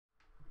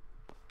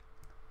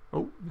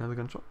Oh, another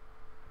gunshot.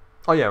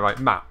 Oh yeah, right.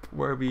 Map.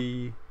 Where are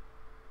we?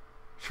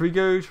 Should we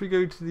go? Should we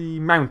go to the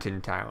mountain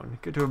town?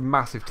 Go to a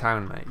massive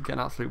town, mate. Get an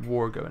absolute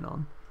war going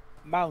on.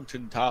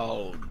 Mountain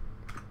town.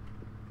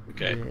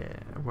 Okay.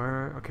 Yeah.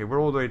 Where? Okay,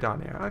 we're all the way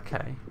down here.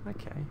 Okay.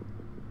 Okay.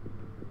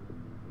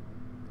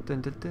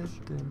 Dun, dun, dun,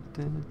 dun,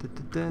 dun,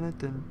 dun, dun,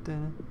 dun,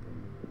 dun.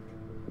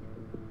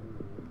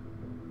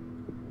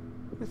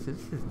 This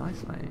is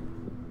nice, mate.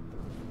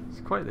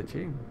 It's quite the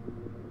tune.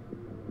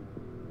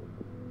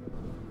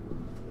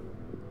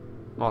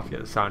 I'll have to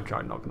get the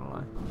soundtrack, not gonna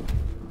lie.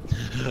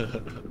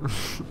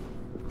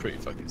 Pretty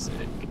fucking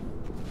sick.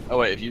 Oh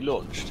wait, have you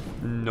launched?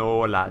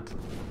 No, lad.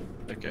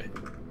 Okay.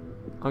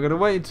 I'm gonna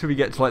wait until we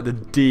get to like the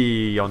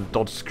D on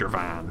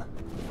Doddscravan.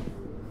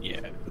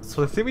 Yeah.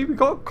 So I think we've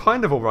got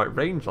kind of alright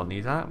range on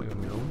these, haven't we,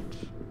 when we launch?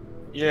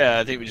 Yeah,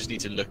 I think we just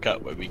need to look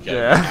up where we go.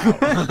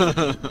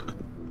 Yeah.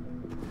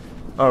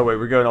 Oh wait,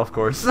 we're going off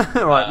course.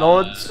 Right,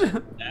 launch.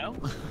 Now?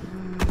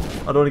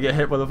 I don't want to get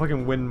hit by the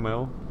fucking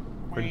windmill.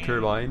 Wind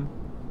turbine.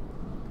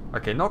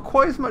 Okay, not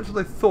quite as much as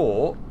I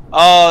thought.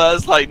 Oh,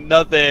 that's like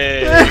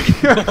nothing.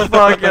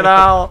 Fucking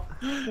hell.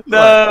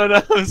 No,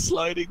 no, I'm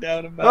sliding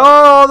down a mountain.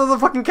 Oh, there's a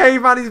fucking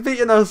caveman, he's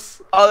beating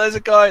us. Oh, there's a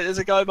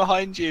guy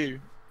behind you.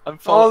 I'm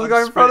Oh, there's a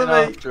guy in front of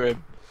me. After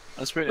him.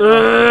 I'm sprinting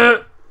after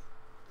him.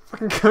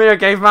 Fucking come here,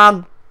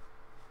 caveman.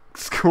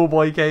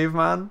 Schoolboy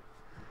caveman.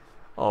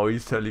 Oh,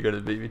 he's totally going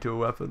to beat me to a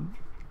weapon.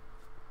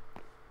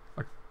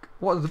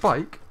 What, is the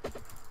bike?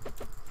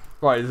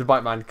 Right, there's a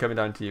bike man coming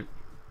down to you.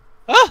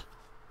 Ah!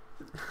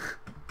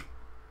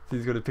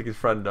 He's going to pick his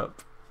friend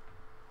up.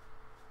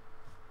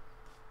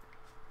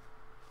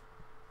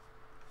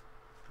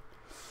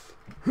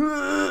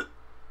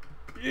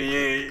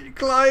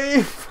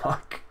 Climb!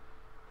 Fuck.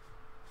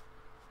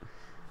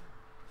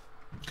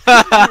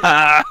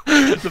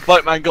 The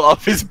bike man got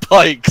off his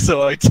bike,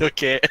 so I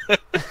took it.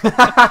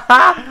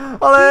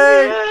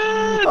 Ollie!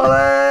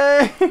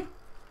 Ollie!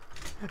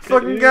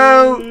 Fucking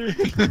go!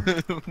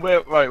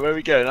 Right, where are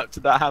we going? Up to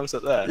that house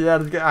up there? Yeah,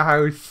 let's get a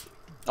house.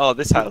 Oh,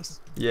 this house.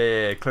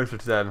 Yeah, closer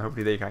to them.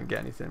 Hopefully they can't get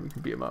anything. We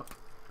can beat them up.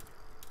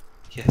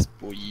 Yes,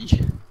 boy.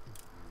 He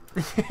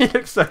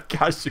looks so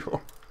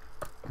casual.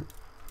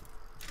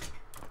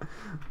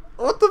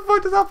 What the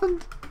fuck just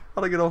happened?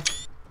 How'd I get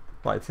off?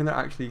 Right, it's gonna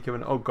actually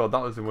coming. Oh god,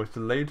 that was the most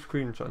delayed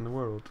screenshot in the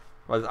world.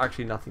 Right, there's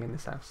actually nothing in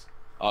this house.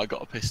 Oh, I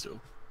got a pistol.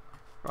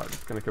 Right,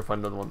 just gonna go find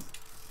another one.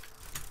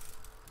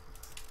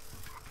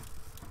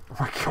 Oh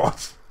my god.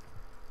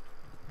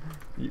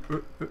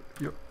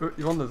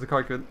 You're on, there's a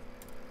car good.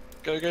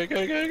 Go, go,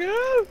 go, go,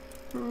 go!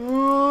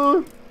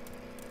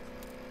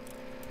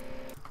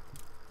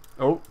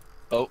 Oh.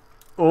 Oh.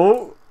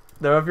 Oh.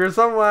 They're up here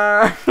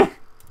somewhere.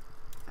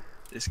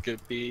 This could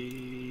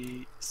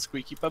be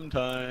squeaky bum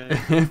time.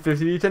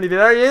 50 10,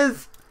 there he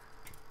is.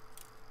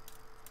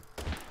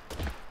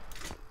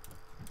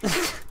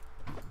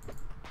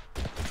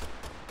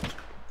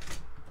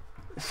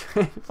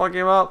 Fuck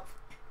him up.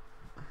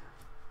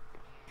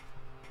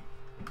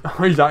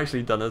 Oh, he's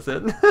actually done us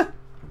in.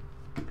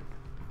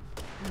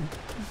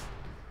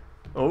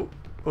 Oh,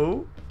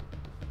 oh.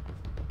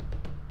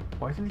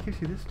 Why didn't he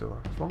give you this door?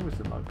 What's wrong with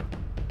the mug?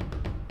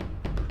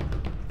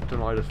 Don't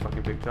know, I just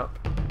fucking picked up.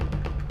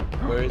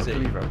 Where is he?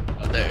 Lever.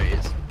 Oh, there he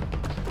is.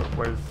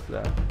 Where's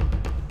that?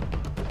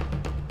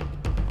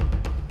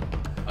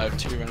 I have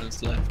 2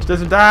 rounds left.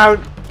 Chase him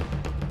down!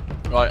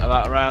 Right, I'm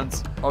out of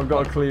rounds. I've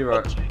got a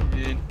cleaver.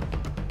 In.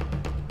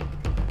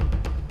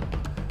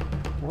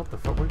 What the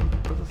fuck? Where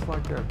does this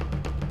flag go?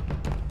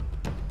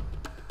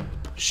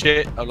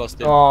 Shit, I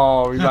lost him.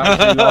 Oh, we've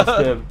actually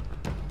lost him.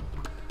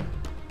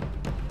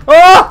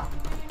 Oh!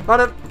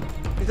 Found him!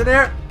 He's in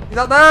here! He's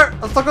out there!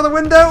 I'm stuck on the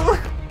window!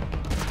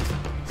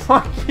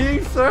 Fuck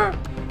you, sir!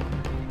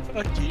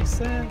 Fuck you,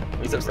 sir.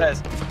 He's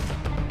upstairs.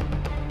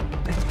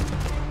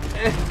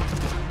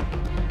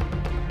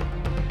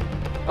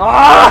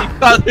 Ah! He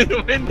fell through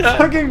the window.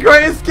 Fucking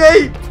great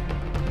escape!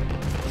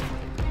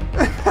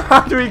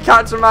 How do we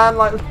catch a man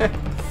like this?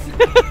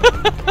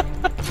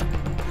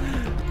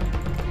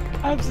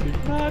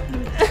 Absolute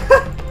madness.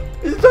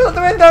 He's still out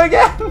the window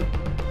again!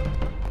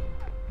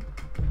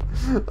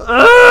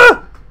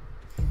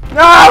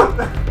 No!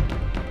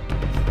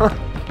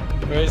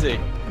 Where is he?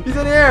 He's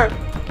in here!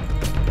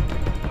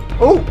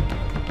 Oh!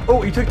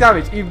 Oh, he took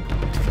damage. He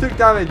took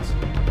damage.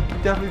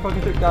 He definitely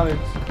fucking took damage.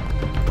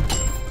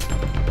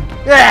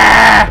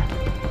 Yeah!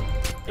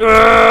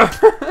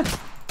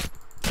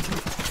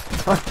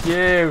 Fuck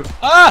you!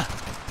 Ah!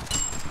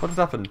 What has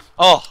happened?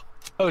 Oh,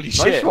 holy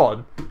Nice shit.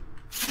 one.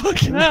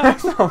 Fucking hell.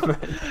 Nice one, mate.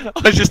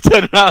 I just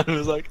turned around and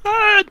was like,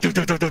 ah! Dum,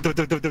 dum, dum, dum, dum,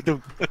 dum, dum,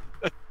 dum.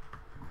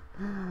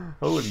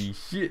 Holy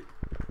shit.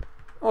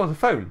 Oh, the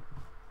phone.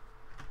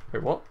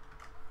 Wait, what?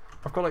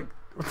 I've got like...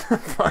 What the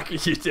fuck are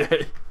you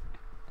doing?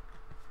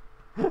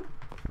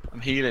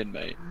 I'm healing,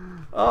 mate.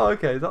 Oh,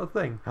 okay, is that a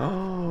thing?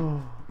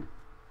 Oh.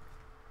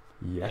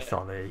 Yes, Yeah.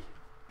 Ollie.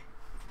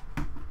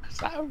 Is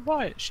that a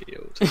riot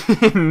shield?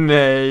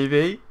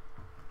 Maybe.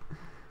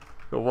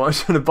 Got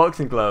watch on a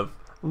boxing glove.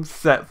 I'm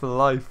set for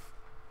life.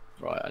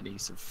 Right, I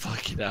need some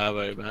fucking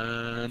ammo,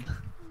 man.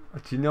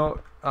 Do you know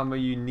what ammo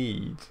you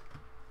need?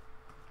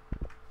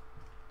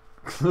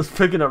 I was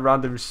picking up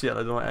random shit. I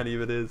don't know what any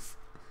of it is.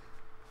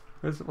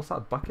 What's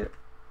that, bucket?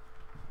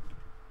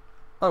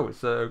 Oh,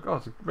 it's a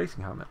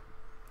racing helmet.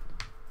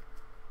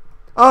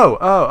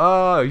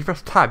 Oh! You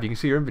press tab, you can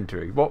see your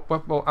inventory. What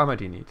ammo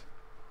do you need?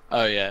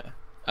 Oh yeah.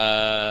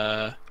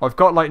 I've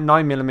got like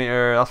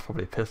 9mm. That's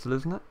probably a pistol,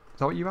 isn't it? Is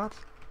that what you had?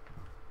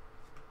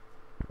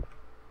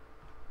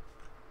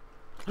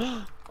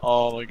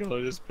 Oh my god!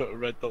 I just put a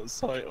red dot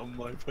sight on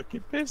my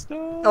fucking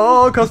pistol.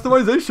 Oh,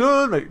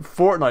 customization! Mate,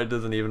 Fortnite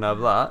doesn't even have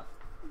that.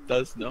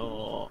 Does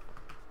not.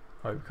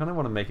 Right, we kind of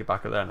want to make it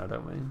back up there now,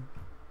 don't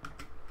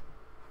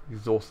we?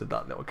 Exhausted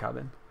that little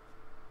cabin.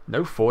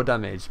 No 4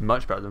 damage,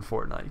 much better than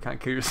Fortnite. You can't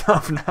kill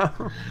yourself now.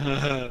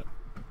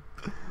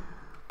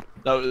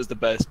 That was the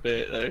best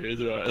bit though,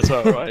 as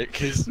well, right?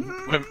 Because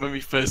when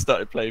we first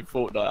started playing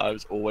Fortnite, I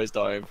was always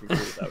dying from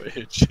 4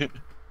 damage.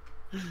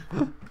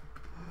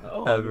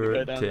 Oh, I'm gonna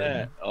go down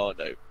there. Oh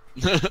no.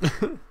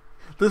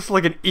 This is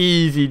like an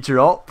easy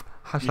drop.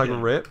 Hashtag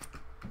Yeah. rip.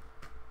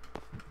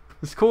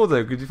 It's cool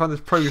though, because you find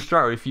this pro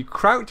strategy. If you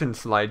crouch and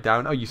slide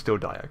down, oh, you still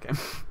die. Okay.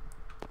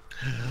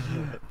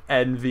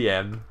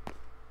 NVM.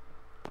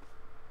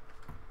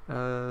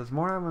 There's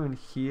more ammo in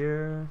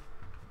here.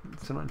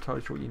 Still not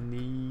entirely sure what you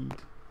need.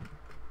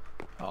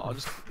 Oh, I'll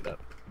just pick it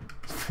up.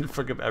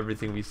 Fuck up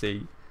everything we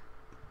see.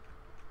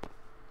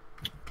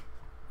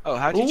 Oh,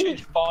 how do you Ooh.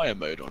 change fire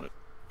mode on a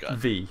gun?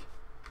 V.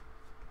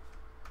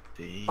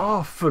 V.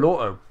 Oh, full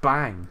auto.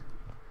 Bang.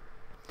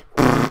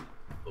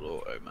 Full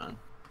auto, man.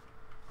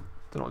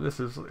 Don't know what this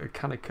is. A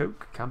can of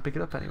Coke. Can't pick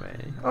it up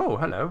anyway. Oh,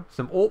 hello.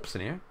 Some AWPs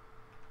in here.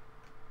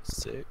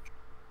 Sick.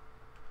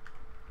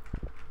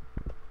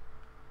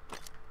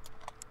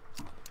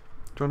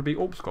 Do you want to be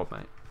AWP squad,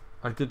 mate?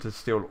 I did just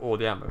steal all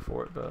the ammo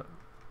for it, but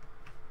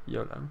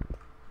YOLO.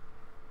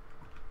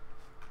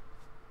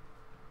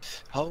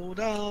 Hold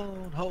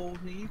on,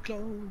 hold me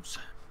close.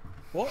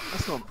 What?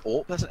 That's not an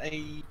AWP, that's an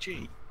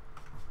AEG.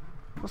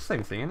 What's the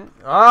same thing, isn't it?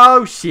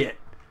 Oh shit!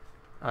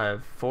 I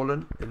have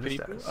fallen in the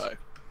People? stairs.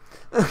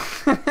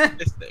 Oh.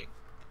 This thing.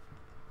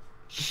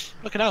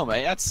 Look at hell,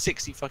 mate. It had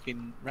 60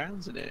 fucking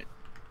rounds in it.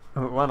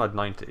 One had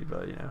 90,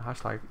 but you know,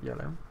 hashtag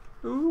YOLO.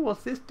 Ooh,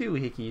 what's this do,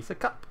 Hickey? It's a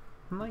cup.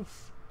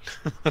 Nice.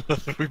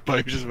 We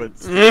both just went.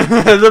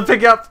 The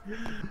pickup.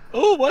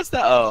 Oh, what's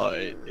that? Oh,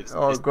 it's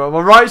God. My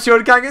right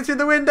shield can't get through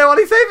the window while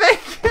he's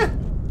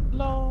saving.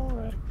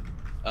 Laura.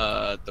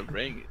 The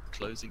ring is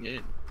closing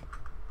in.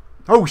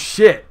 Oh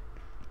shit!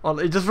 Well,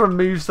 it just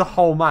removes the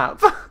whole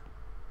map.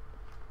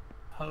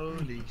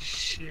 Holy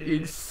shit!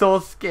 It's so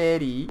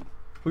scary.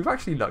 We've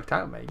actually lucked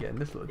out, mate, getting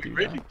this little We dude.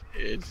 really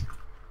did.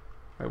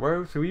 Wait,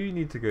 where? So we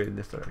need to go in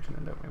this direction,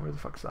 then, don't we? Where the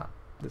fuck's that?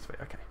 This way.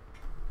 Okay.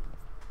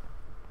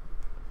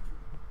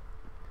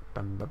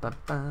 Bum, ba, ba,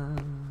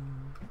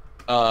 bum.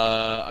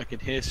 I can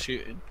hear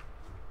shooting.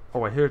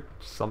 Oh, I heard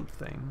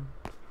something.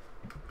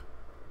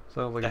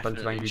 Sounds like a bunch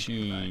of Definitely angry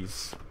shoot, mate.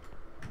 bees.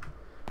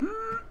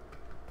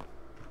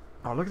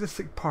 Oh, look at this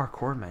sick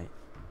parkour, mate.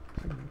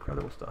 Some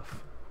incredible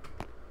stuff.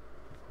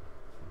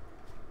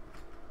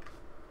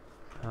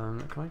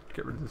 Can I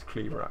get rid of this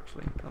cleaver,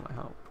 actually? That might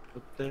help.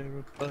 Up there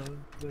above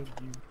where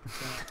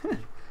you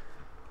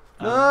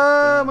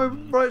Ah, my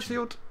right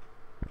shield!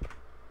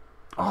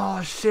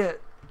 Oh,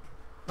 shit!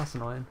 That's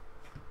annoying.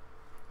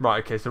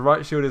 Right, okay, so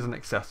right shield is an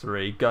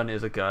accessory, gun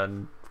is a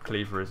gun,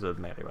 cleaver is a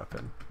melee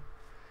weapon.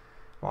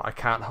 Well, I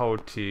can't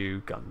hold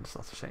 2 guns,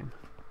 that's a shame.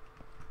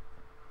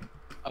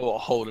 I will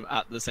hold them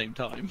at the same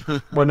time.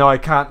 Well, no, I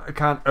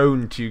can't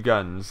own 2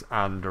 guns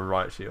and a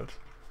right shield.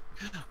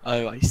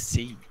 Oh, I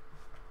see.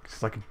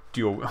 It's like a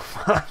dual.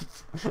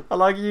 I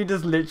like you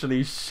just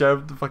literally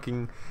shoved the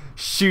fucking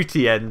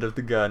shooty end of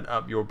the gun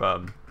up your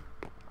bum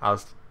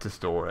as to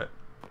store it.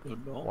 You're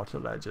not. What a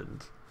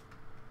legend.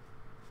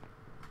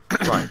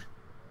 Right.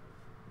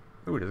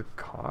 Ooh, there's a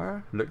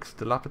car. Looks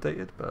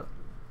dilapidated, but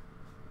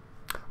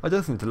I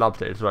don't think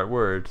dilapidated is the right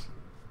word.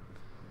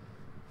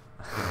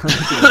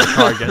 The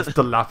car gets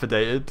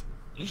dilapidated.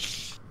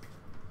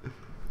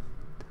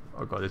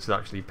 Oh god, this is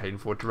actually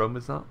painful to run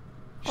with that.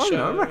 Oh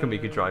no, I reckon we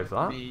could drive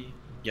that. Me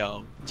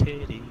young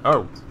titty.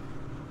 Oh.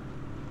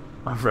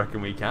 I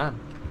reckon we can.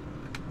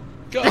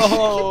 Go!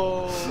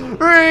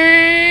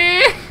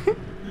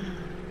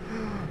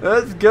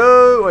 Let's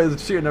go! Wait,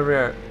 there's a shooting over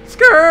here.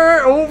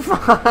 Skirt! Oh,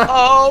 fuck!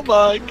 Oh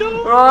my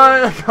god!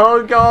 Right,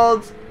 oh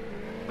god!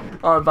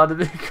 Oh, I'm about to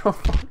be. Oh,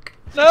 fuck.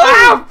 No!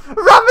 Ah!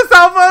 Run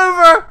myself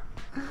over!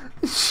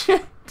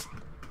 Shit!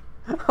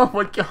 Oh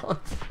my god.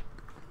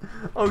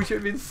 Oh, should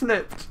have been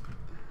snipped.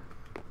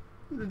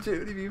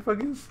 Legitimately been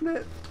fucking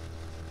snipped.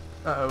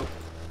 Uh oh.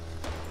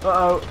 Uh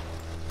oh.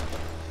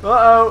 Uh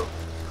oh.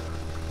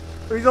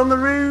 He's on the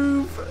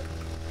roof.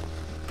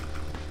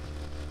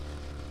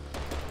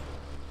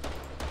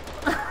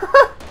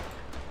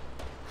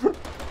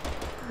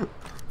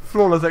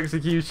 Flawless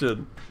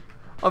execution.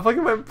 I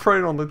fucking went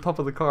prone on the top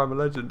of the car. I'm a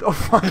legend. Oh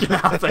fucking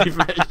hell, save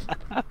me.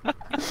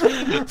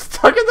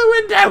 Stuck in the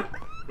window.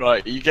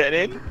 Right, are you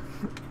getting in?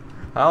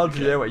 How did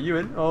you know? What, you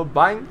in? Oh,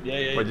 bang.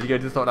 Yeah. Wait, did you go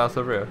to the stock house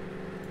over here?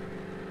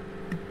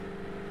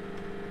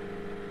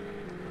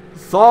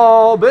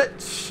 Saw,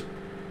 bitch!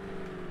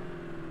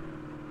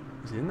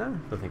 Is he in there?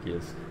 I don't think he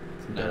is.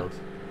 He No. bailed.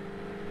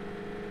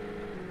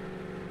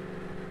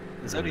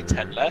 There's only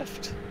 10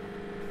 left.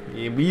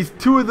 Yeah, we used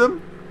 2 of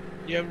them.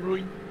 Yeah,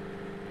 right.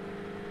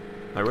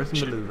 No, where's the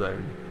middle of the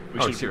zone?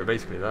 Oh shit, we're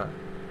basically there.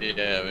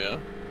 Yeah, we are.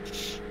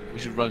 We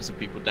should run some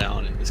people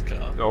down in this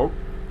car. Oh.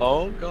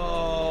 Oh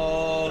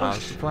god.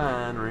 That's the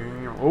plan.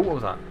 Oh, what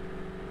was that?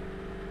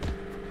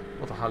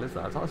 What the hell is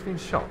that? Is that us being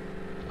shot?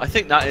 I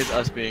think that is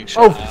us being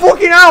Oh, shot at.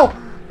 fucking hell!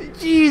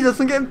 Jesus,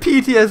 I'm getting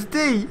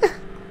PTSD!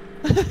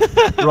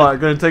 Right, I'm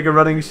gonna take a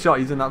running shot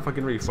using that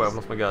fucking roof. Wait, I've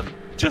lost my gun.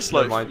 Just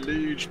Never like mind.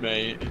 Fluge,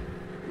 mate.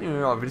 You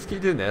know, if we just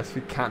keep doing this,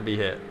 we can't be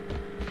hit.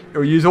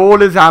 He'll use all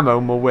his ammo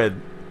and we'll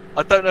win.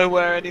 I don't know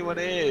where anyone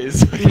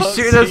is. I He's can't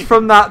shooting us see.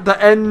 from the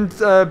end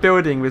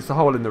building with the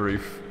hole in the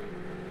roof.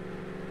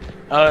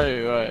 Oh,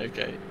 right,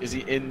 okay. Is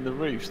he in the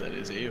roof then,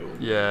 is he? Or...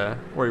 Yeah,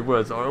 or he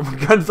was. Oh my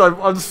god,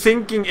 I'm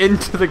sinking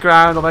into the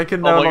ground and I can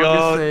no Oh my longer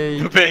god,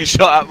 see. we're being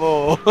shot at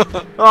more.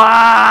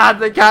 Ah,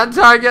 they can't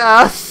target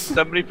us.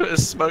 Somebody put a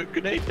smoke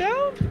grenade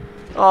down?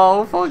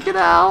 Oh, fucking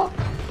hell.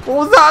 What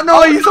was that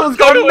noise? Oh, Someone's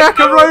got a no,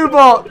 mecha no.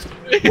 robot.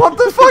 What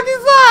the fuck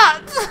is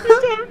that? I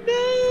don't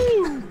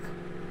know.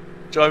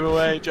 Drive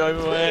away, drive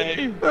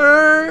away.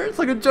 It's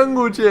like a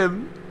jungle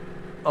gym.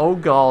 Oh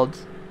god.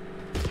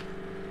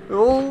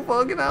 Oh,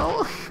 fucking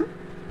hell.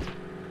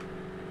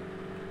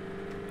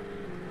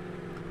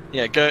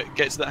 Yeah, go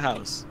get to that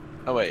house.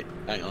 Oh wait,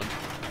 hang on.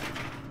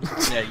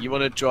 Yeah, you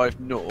want to drive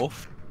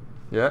north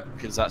Yeah,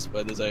 because that's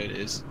where the zone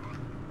is.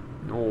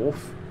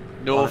 north.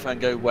 North and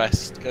go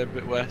west. Go a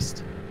bit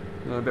west.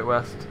 A bit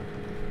west.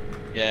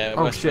 Yeah.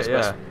 Oh west, shit, west, yeah.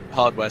 west.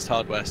 Hard west.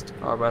 Hard west.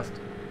 Our west.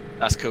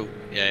 That's cool.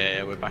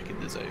 Yeah. We're back in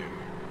the zone.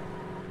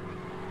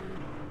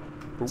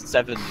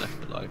 7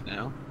 left alive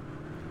now.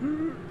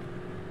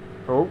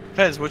 Oh.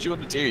 Depends. What do you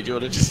want to do? Do you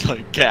want to just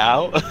like get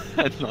out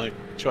and like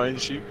try and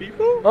shoot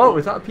people? Oh,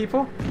 is that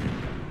people?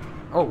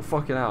 Oh,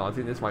 fucking hell. I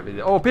think this might be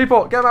the... Oh,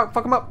 people! Get them out!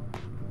 Fuck them up!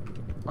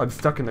 I'm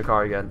stuck in the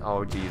car again.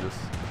 Oh, Jesus.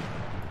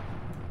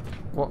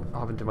 What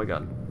happened to my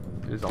gun?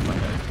 It was on my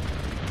head.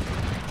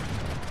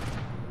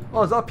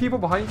 Oh, is that people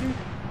behind you?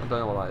 I don't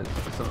know what that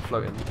is. It's something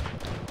floating.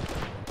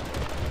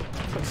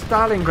 It's like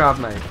Stalingrad,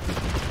 mate.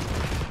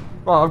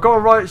 Right, I've got a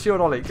riot shield,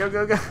 Ollie. Go,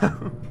 go, go.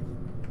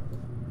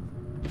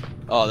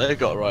 Oh, they've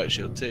got a riot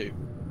shield too.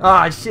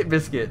 Ah, shit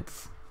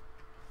biscuits.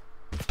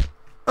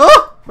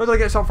 Oh! Where did I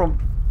get shot from?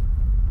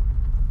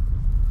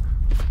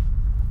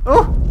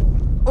 Oh!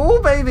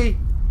 Oh, baby!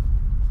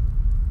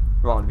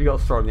 Ron, you got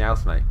to storm the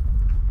house, mate.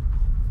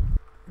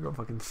 You got to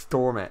fucking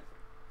storm it.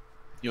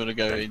 You want to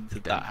go into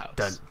that house?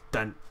 Dun,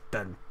 dun,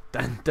 dun,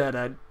 dun, dun,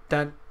 dun,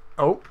 dun.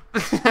 Oh!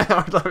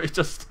 Let me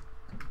just...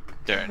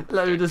 Dun,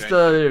 Let me dun, just,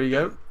 dun, there we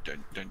go.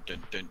 Dun, dun,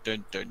 dun, dun,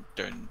 dun, dun,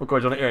 dun. Oh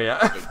god, you're not here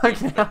yet. Dun,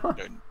 Fucking dun, hell.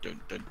 dun, dun,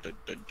 dun, dun,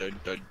 dun, dun,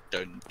 dun,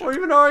 dun, What dun.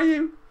 even are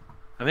you?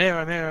 I'm here,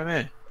 I'm here, I'm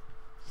here.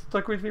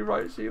 Stuck with me,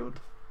 right shield.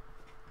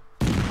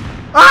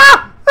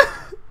 Ah!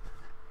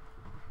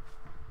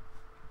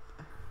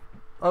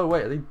 Oh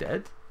wait, are they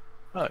dead?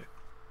 Oh,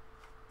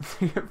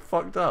 They get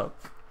fucked up.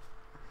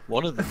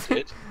 one of them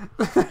did.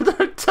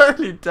 They're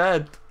totally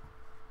dead.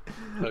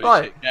 Holy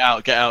Right. shit. Get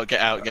out, get out, get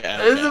out, get out.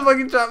 This is get a out.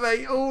 fucking trap,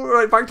 mate. Oh,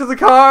 right, back to the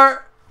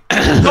car.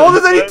 Oh,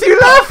 there's only 2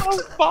 left. On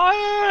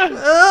fire!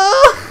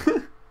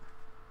 Oh.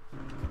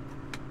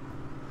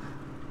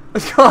 I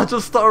can't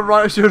just start a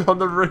riot shield on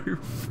the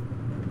roof.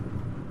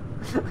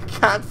 I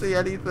can't see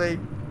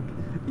anything.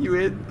 You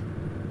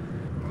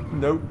in?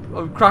 Nope.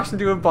 I'm crashing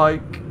into a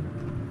bike.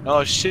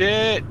 Oh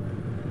shit!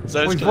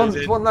 Zone's There's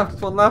closing. one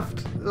left, one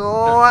left.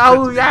 Oh,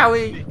 owie,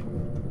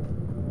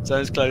 owie.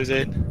 Zone's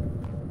closing.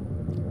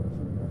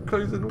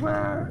 Closing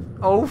where?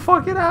 Oh,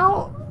 fucking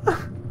hell.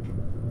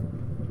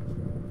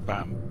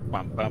 Bam,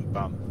 bam, bam,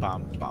 bam,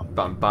 bam, bam.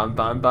 Bam, bam,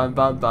 bam, bam,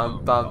 bam,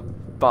 bam, bam.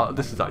 But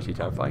this is actually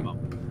terrifying.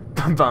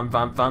 Bam, bam,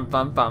 bam, bam,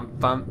 bam, bam,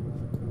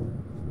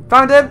 bam.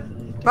 Found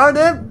him! Found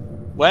him!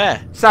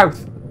 Where?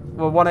 South.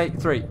 Well,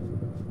 183.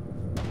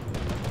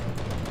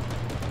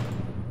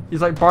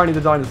 He's like Barney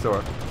the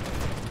dinosaur.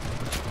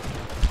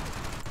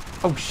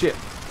 Oh shit.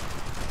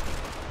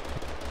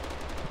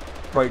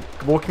 Right,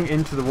 walking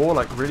into the wall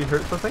like really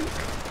hurts, I think.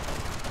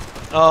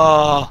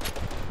 Oh,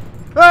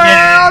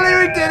 Ah,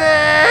 Ollie, we did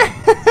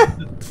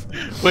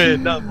it! we're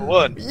number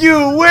 1.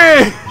 You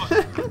win!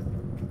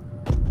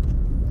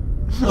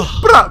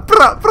 Brah,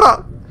 brah,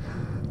 brah.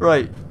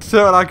 Right,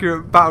 certain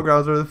accurate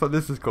battlegrounds, whatever the fuck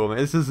this is called, mate.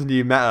 This is a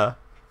new meta.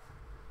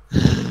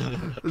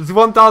 There's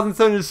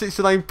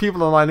 1,769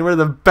 people online and we're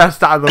the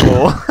best out of them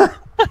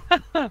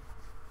all.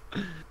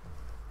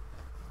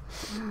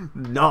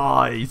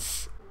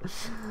 Nice!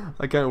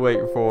 I can't wait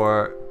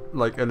for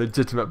like a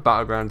legitimate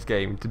Battlegrounds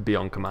game to be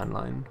on command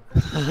line.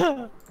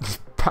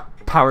 Just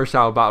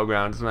PowerShell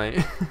Battlegrounds,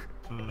 mate.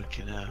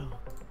 Fucking hell.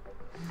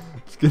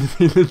 It's gonna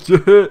be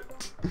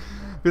legit.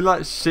 Be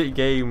like shit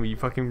game where you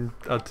fucking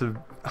had to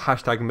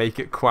hashtag make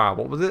it qua.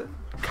 What was it?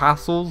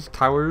 Castles?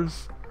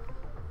 Towers?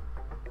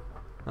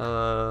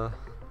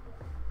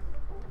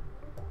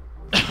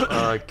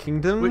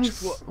 Kingdoms? Which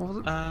what was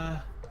it?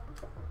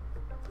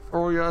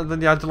 Or yeah,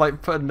 then you had to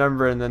like put a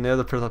number in, and then the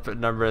other person put a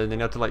number in, and then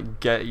you had to like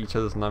get each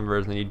other's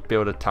numbers, and then you'd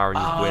build a tower and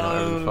you'd win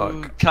whatever the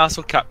fuck.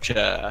 Castle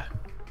capture.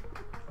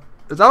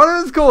 Is that what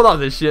it was called? That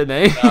this shit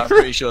name? I'm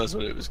pretty sure that's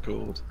what it was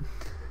called.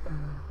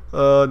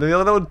 Then we had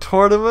a little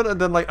tournament,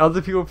 and then like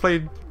other people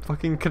played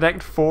fucking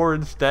Connect 4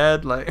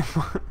 instead. Like,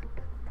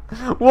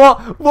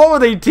 what were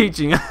they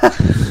teaching?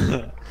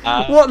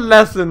 What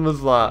lesson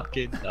was that?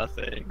 Fucking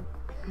nothing.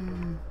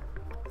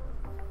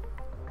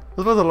 I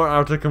was supposed to learn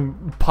how to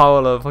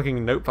compile a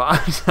fucking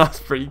notepad.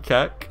 That's pretty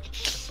keck.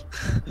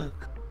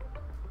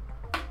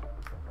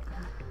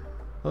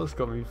 That's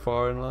got me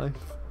far in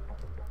life.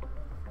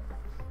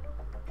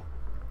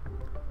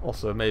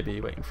 Also,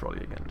 maybe waiting for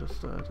Ollie again. Just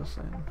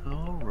saying.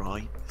 All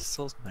right,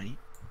 soz mate.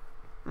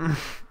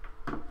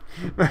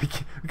 We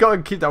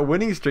gotta keep that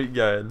winning streak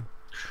going.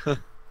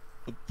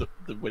 the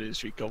winning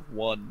streak of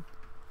 1.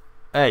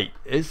 Hey,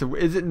 is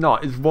it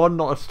not? Is 1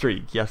 not a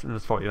streak? Yes, and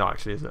it's probably not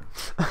actually, is it?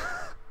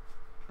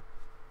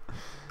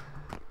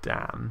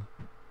 Damn.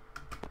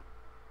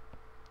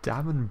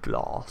 Damn and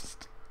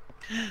blast.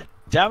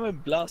 Damn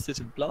and blast it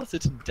and blast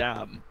it and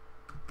damn.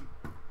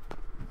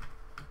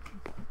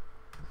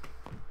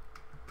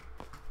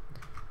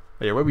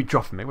 Oh yeah, where we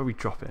dropping, mate? Where we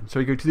dropping? So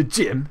we go to the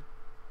gym?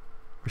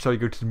 Or shall we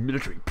go to the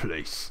military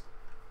place?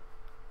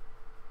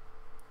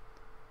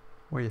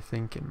 What are you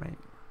thinking, mate?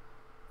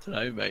 I don't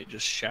know, mate.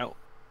 Just shout.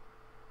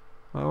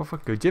 Oh, we'll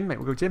fucking go gym, mate.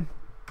 We'll go gym.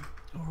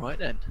 Alright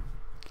then.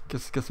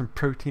 Get some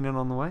protein in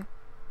on the way.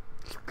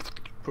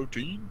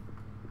 Protein.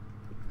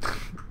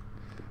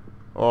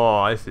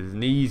 Oh, this is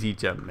an easy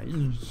jump, mate.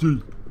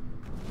 Easy.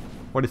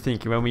 What are you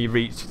thinking when we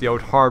reach the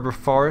old harbour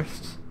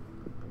forest?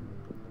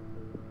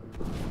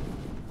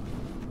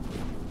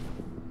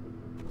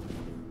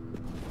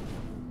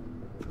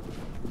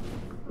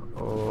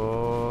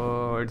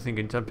 Oh, are you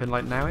thinking jump in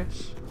like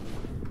nowish?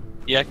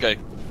 Yeah, go.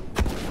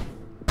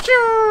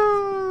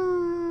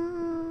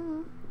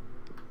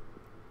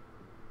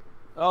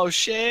 Oh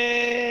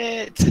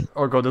shit!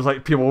 Oh god, there's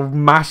like people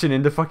mashing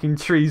into fucking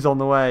trees on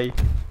the way.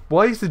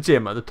 Why is the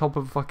gym at the top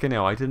of a fucking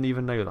hill? I didn't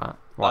even know that.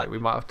 Right, we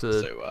might have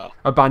to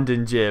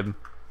abandon gym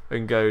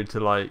and go to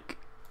like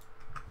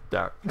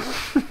there.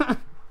 Because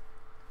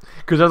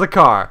there's a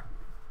car.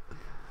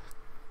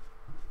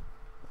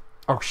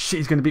 Oh shit,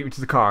 he's gonna beat me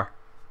to the car.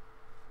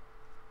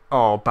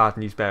 Oh, bad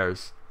news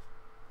bears.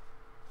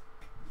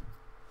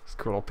 It's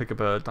cool, I'll pick up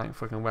a dank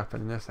fucking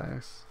weapon in this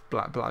house.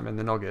 Black him in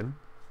the noggin.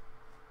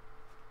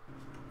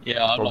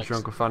 Yeah, I'm Bob's like your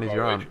Uncle Fanny's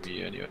your aunt.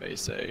 you anyway,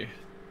 so.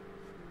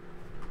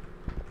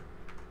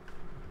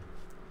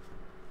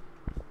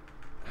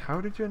 How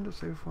did you end up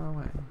so far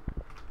away?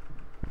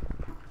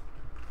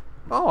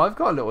 Oh, I've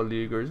got a little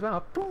Luger as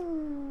well.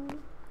 Boom.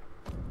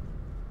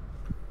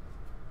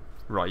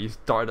 Right, he's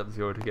darted up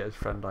the order to get his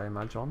friend, I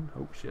imagine.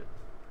 Oh shit.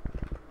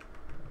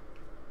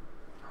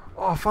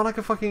 Oh, I found like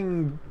a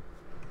fucking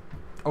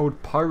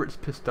old pirate's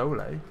pistole.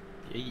 Yeah,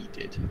 you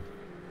did.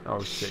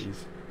 Oh shit,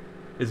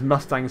 his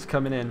Mustang's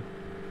coming in.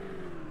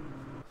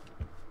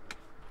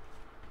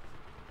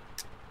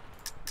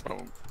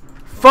 Oh.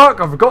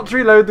 Fuck, I forgot to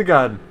reload the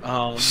gun.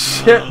 Oh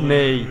shit no.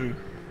 me.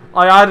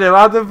 I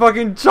had to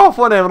fucking chop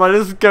on him and I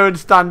just go and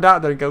stand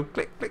out there and go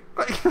click, click,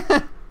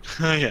 click.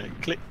 Oh yeah,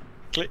 click,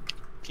 click,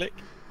 click.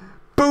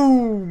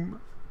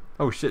 Boom!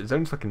 Oh shit, the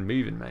zone's fucking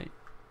moving, mate.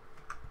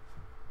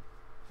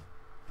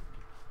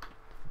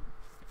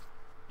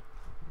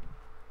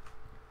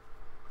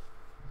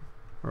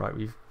 Right,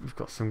 we've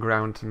got some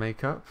ground to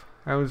make up.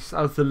 How's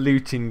the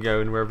looting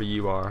going wherever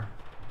you are?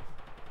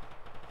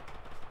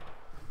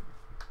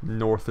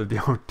 North of the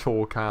old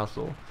tall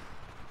castle,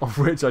 of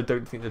which I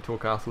don't think the tall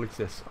castle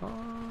exists. Oh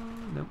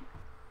no.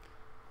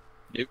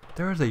 Nope.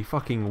 There is a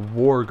fucking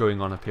war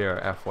going on up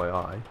here,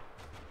 FYI.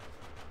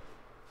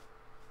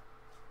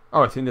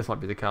 Oh, I think this might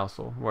be the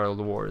castle where all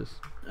the war is.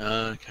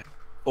 Okay.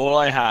 All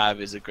I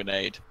have is a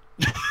grenade.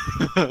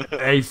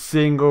 A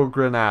single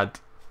grenade.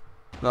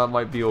 That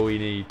might be all we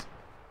need.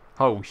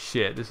 Oh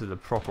shit, this is a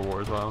proper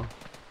war as well.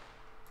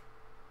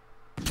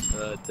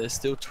 There's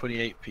still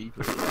 28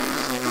 people.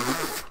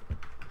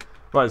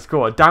 Right, it's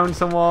cool. I downed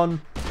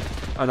someone,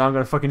 and I'm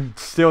gonna fucking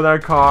steal their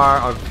car.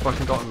 I've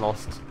fucking gotten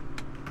lost.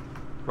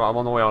 Right, I'm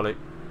on the way, Ollie.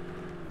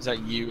 Is that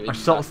you? I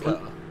shot.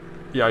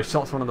 Yeah, I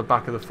shot someone on the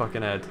back of the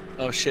fucking head.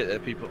 Oh shit, there are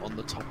people on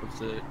the top of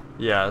the...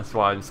 Yeah, that's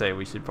why I'm saying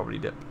we should probably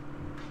dip.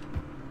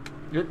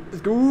 Good, let's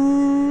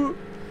go!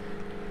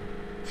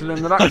 Still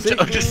in the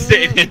backseat. I'm just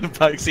sitting in the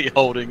backseat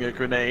holding a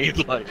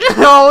grenade, like...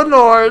 Oh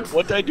lord!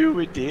 What do I do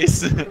with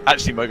this?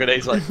 Actually, my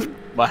grenade's like...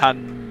 My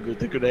hand with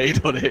the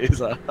grenade on it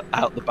is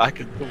out the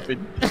back and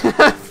moving.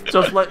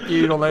 Just like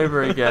you all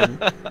over again.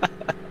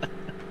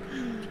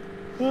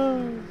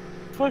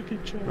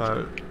 Fucking tragic.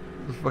 Right.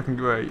 That's fucking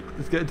great.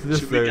 Let's get into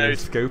this zone and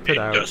scope it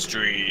out.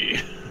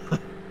 Industry.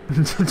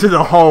 To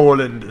the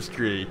whole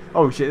industry.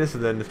 Oh shit, this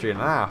is the industry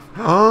and a half.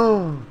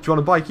 Oh, do you want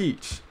a bike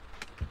each?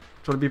 Do you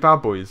want to be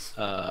bad boys?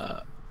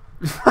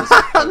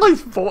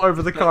 Nice fought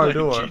over the car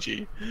door.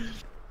 GG.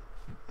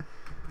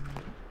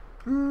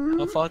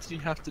 How far did you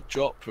have to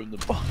drop from the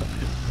bike?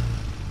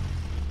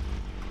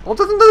 What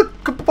doesn't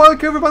the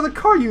bike over by the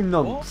car, you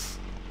nonce?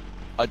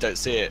 I don't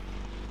see it.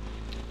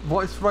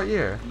 What is right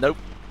here? Nope.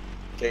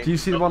 Do you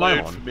see the one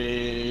I'm on? For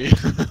me.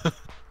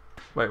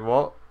 Wait,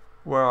 what?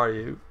 Where are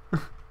you?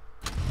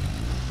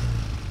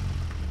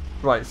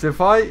 Right, so if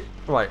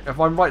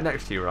I'm right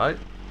next to you, right?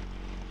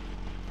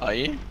 Are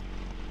you?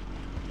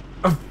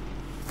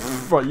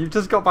 Right, you've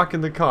just got back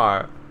in the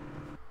car.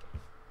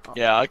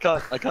 Yeah, I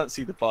can't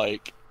see the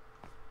bike.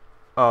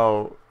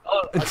 Oh.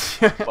 Oh, I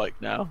see the bike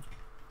now.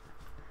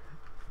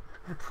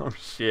 Oh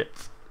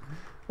shit.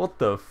 What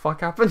the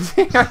fuck happened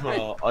here?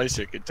 Oh,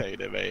 ISO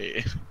container,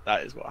 mate.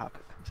 That is what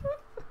happened.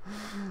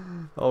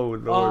 Oh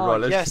lord, Oh, right,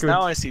 let's yes, go.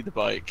 now I see the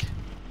bike.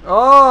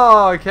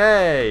 Oh,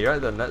 okay.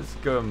 Right then, let's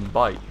go and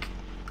bike.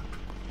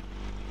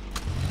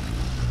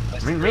 I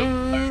still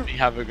only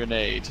have a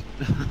grenade.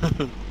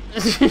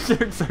 You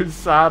look so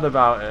sad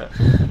about it.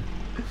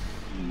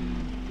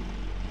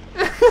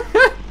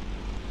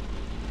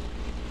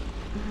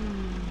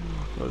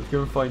 Let's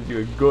go and find you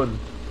a gun.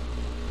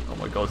 Oh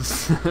my god.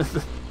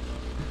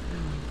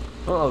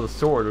 Oh, a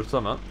sword or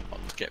something. Oh,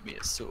 get me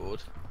a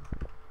sword.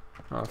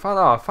 Oh,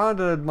 I found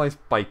a nice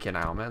biking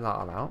helmet.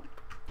 That'll help.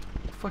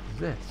 What the fuck is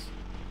this?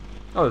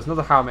 Oh, there's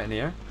another helmet in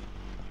here.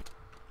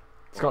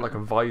 It's got like a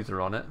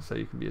visor on it, so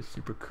you can be a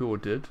super cool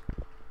dude.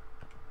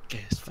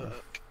 Gay as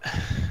fuck.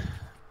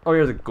 Oh,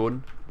 here's a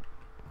gun.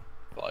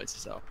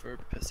 Visors out for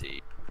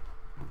pussy.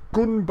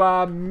 Gun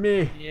by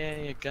me. Yeah,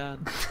 a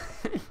gun.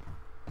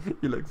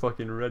 You look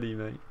fucking ready,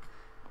 mate.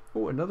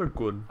 Oh, another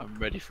gun. I'm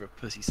ready for a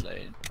pussy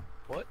slaying.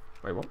 What?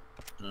 Wait, what?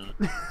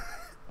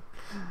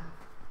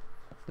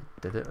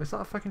 Did it? Is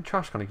that a fucking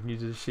trash can I can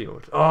use as a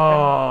shield? Oh,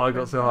 I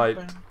got so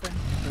hyped.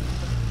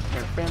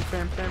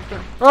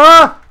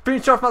 Ah!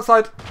 Being shot from that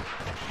side.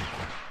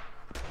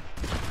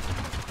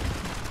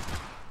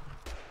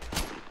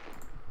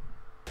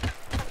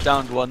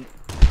 Downed one.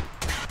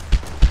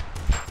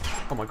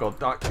 Oh my god,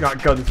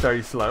 that gun's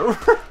very slow.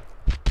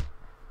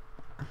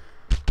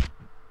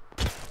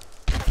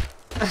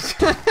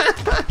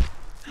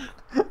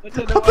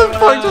 What the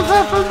fuck just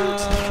happened?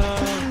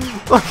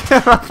 Look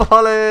at that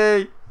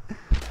volley!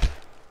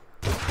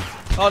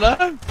 Oh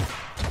no!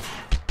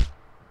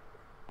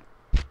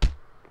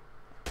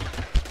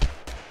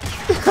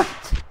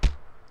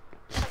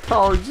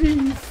 Oh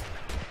jeez!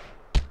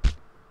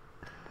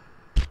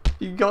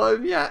 You got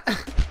him yet?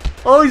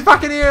 Oh, he's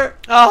back in here!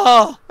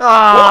 Oh!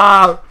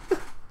 Ah!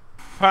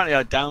 Apparently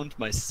I downed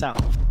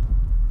myself.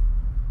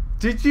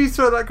 Did you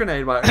throw that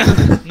grenade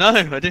back? No,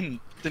 I didn't.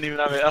 Didn't even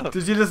have it up.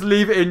 Did you just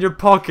leave it in your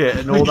pocket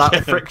and all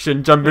that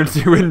friction jump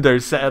into your window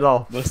set it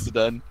off? Must have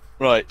done.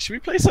 Right, should we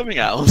play something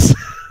else?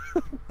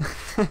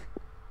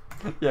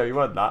 Yeah, we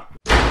want that.